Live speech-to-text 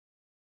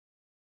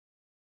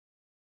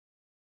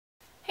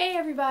Hey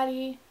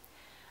everybody,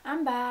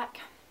 I'm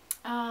back.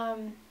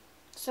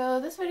 So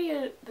this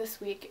video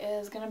this week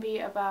is going to be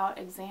about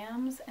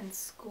exams and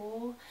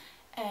school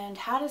and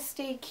how to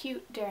stay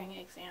cute during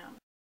exam.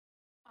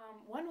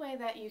 One way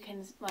that you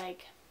can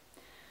like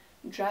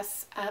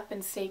dress up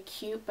and stay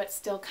cute but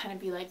still kind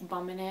of be like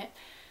bumming it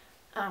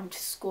to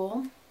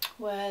school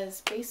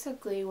was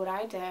basically what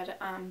I did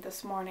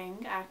this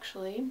morning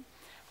actually.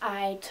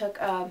 I took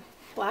a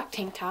black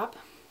tank top.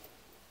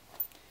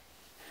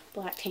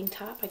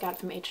 I got it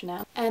from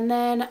H&M. And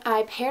then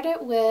I paired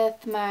it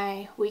with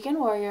my Weekend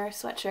Warrior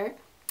sweatshirt.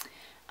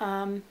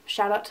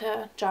 Shout out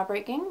to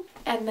Jawbreaking.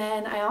 And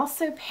then I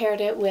also paired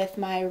it with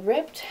my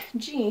ripped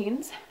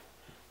jeans.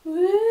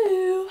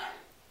 Woo!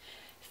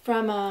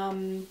 From,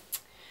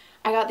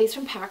 I got these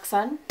from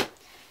PacSun.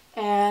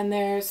 And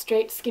they're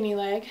straight skinny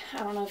leg.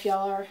 I don't know if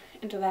y'all are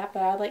into that,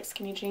 but I like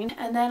skinny jeans.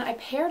 And then I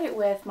paired it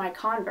with my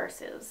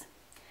Converses.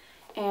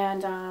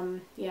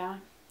 And, yeah,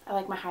 I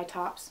like my high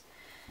tops.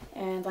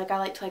 And like I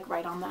like to like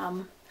write on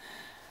them.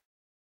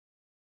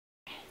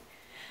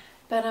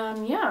 But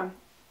yeah,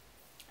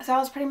 so that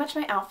was pretty much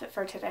my outfit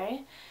for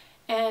today.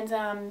 And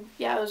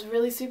yeah, it was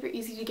really super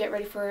easy to get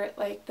ready for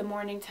like the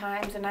morning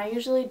times, and I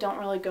usually don't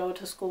really go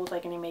to school with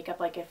like any makeup.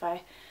 Like if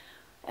I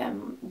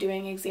am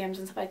doing exams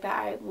and stuff like that,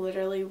 I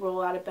literally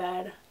roll out of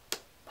bed,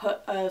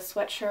 put a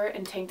sweatshirt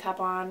and tank top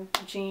on,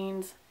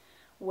 jeans,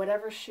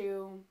 whatever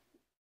shoe.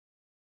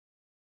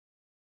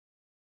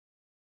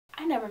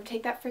 I never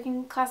take that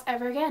freaking class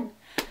ever again.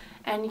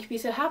 And you could be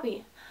so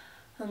happy.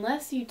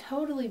 Unless you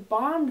totally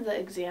bombed the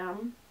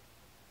exam,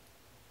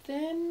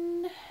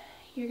 then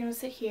you're gonna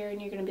sit here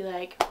and you're gonna be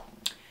like,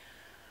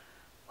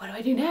 what do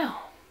I do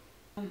now?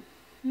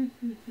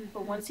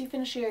 But once you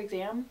finish your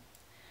exam,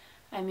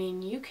 I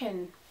mean, you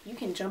can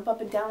jump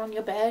up and down on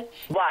your bed.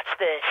 Watch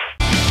this.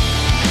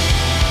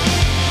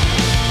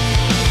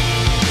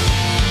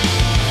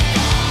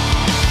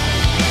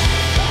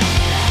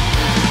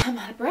 I'm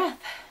out of breath.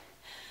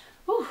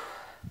 Whew.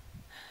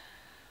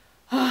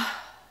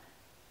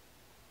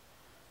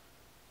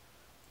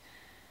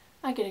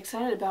 I get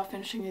excited about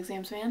finishing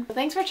exams, man. So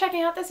thanks for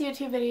checking out this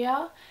YouTube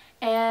video,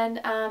 and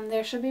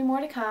there should be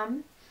more to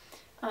come.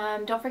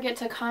 Don't forget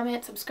to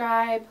comment,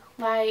 subscribe,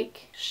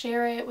 like,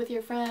 share it with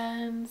your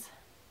friends.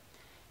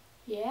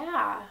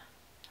 Yeah,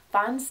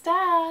 fun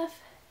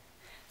stuff.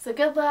 So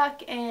good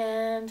luck,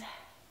 and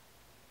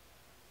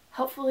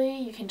hopefully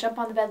you can jump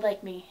on the bed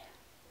like me.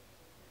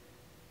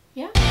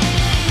 Yeah.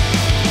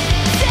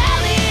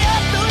 Tally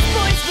up those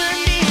points for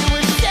me.